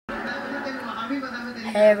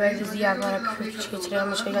Hey everybody, this is the Athletic Coach. Today I'm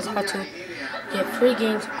going to show you guys how to get free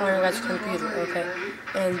games on your guys' computer, okay?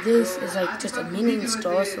 And this is like just a mini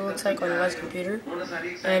install, so it looks like on your guys' computer.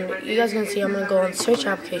 And you guys can see I'm going to go on search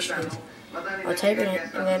applications. I'll type in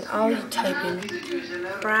it, and then I'll type in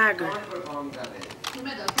Fragger.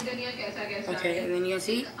 Okay, and then you guys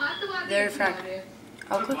see, there's Fragger.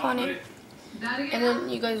 I'll click on it, and then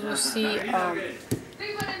you guys will see,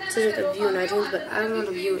 it says to view in iTunes, but I don't want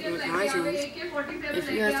to view it in iTunes.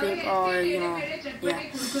 If you guys think, oh, you know, yeah,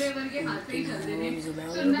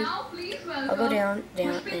 I'll go down,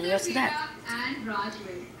 and you guys see that.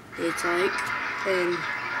 It's like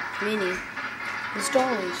mini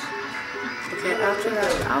installers. Okay, after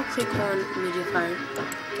that, I'll click on MediaFire.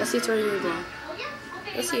 Let's see, it's already in the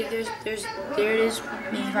Let's see, there it is,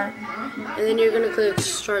 MediaFire. And then you're gonna click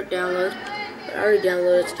Start Download. I already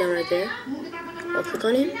downloaded, it's down right there. I'll click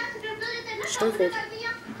on it. Show fold.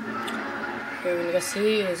 Here, when you guys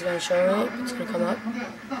see, it's gonna show it. It's gonna come up.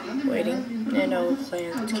 Waiting, and I'll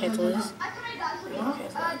plan to cancel this.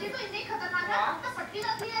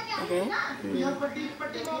 Okay.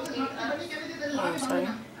 Oh, sorry.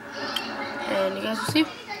 And you guys will see,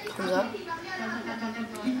 comes up.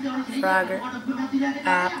 Fragger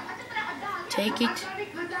app. Take it,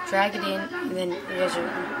 drag it in, and then you guys are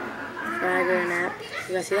Fragger and app.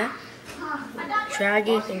 You guys see that? Drag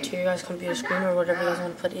it into your guys' computer screen or whatever you guys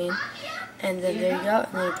want to put in, and then there you go.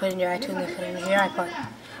 And then you put it in your iTunes and put it in your iPod.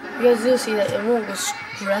 You guys do see that it won't go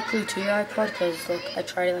directly to your iPod because look, I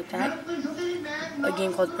tried it like that. A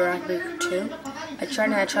game called Barack Breaker 2. I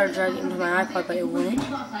tried to drag it into my iPod, but it wouldn't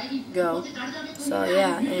go. So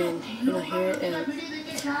yeah, and you know here, and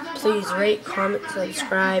please rate, comment,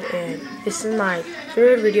 subscribe, and this is my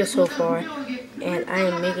third video so far, and I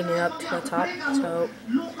am making it up to the top. So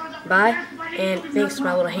bye, and thanks to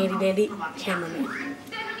my little handy dandy cameraman.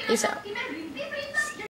 Peace out.